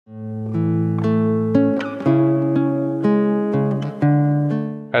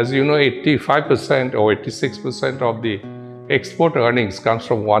As you know, 85% or 86% of the export earnings comes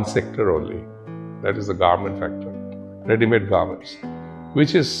from one sector only. That is the garment factor, ready-made garments,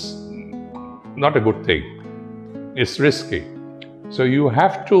 which is not a good thing. It's risky. So you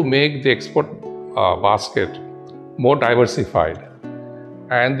have to make the export basket more diversified.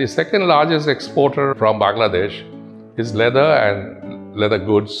 And the second largest exporter from Bangladesh is leather and leather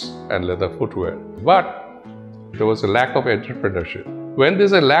goods and leather footwear. But there was a lack of entrepreneurship. When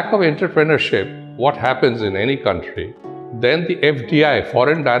there's a lack of entrepreneurship, what happens in any country? Then the FDI,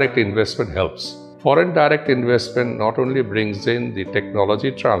 foreign direct investment, helps. Foreign direct investment not only brings in the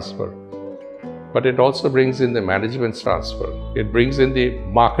technology transfer, but it also brings in the management transfer. It brings in the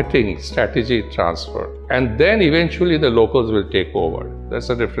marketing strategy transfer. And then eventually the locals will take over. That's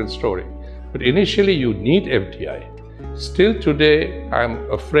a different story. But initially you need FDI. Still today, I'm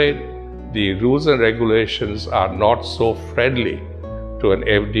afraid the rules and regulations are not so friendly to an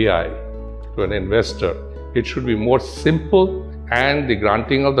FDI, to an investor. It should be more simple, and the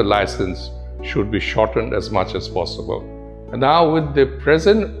granting of the license should be shortened as much as possible. And now with the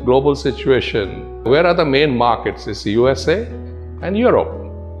present global situation, where are the main markets? It's the USA and Europe.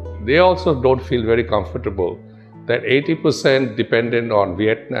 They also don't feel very comfortable that 80% dependent on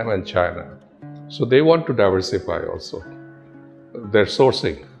Vietnam and China. So they want to diversify also their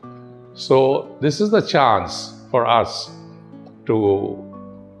sourcing. So this is the chance for us to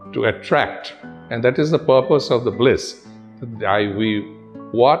attract, and that is the purpose of the BLISS. One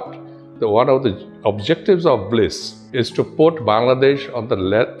of the objectives of BLISS is to put Bangladesh on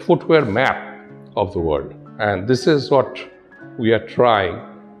the footwear map of the world. And this is what we are trying,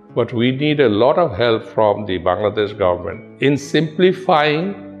 but we need a lot of help from the Bangladesh government in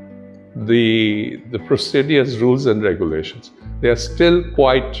simplifying the procedures, rules and regulations. They are still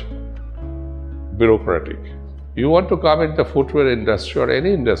quite bureaucratic. You want to come into the footwear industry or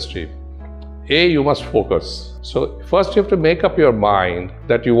any industry, you must focus. So first you have to make up your mind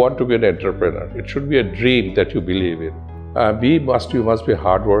that you want to be an entrepreneur. It should be a dream that you believe in. You must be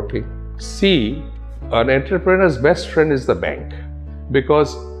hardworking. C, an entrepreneur's best friend is the bank,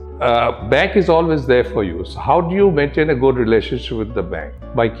 because bank is always there for you. So how do you maintain a good relationship with the bank?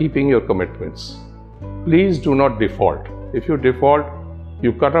 By keeping your commitments. Please do not default. If you default,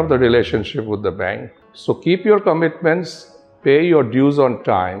 you cut off the relationship with the bank. So keep your commitments, pay your dues on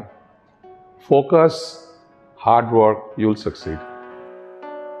time, focus, hard work, you'll succeed.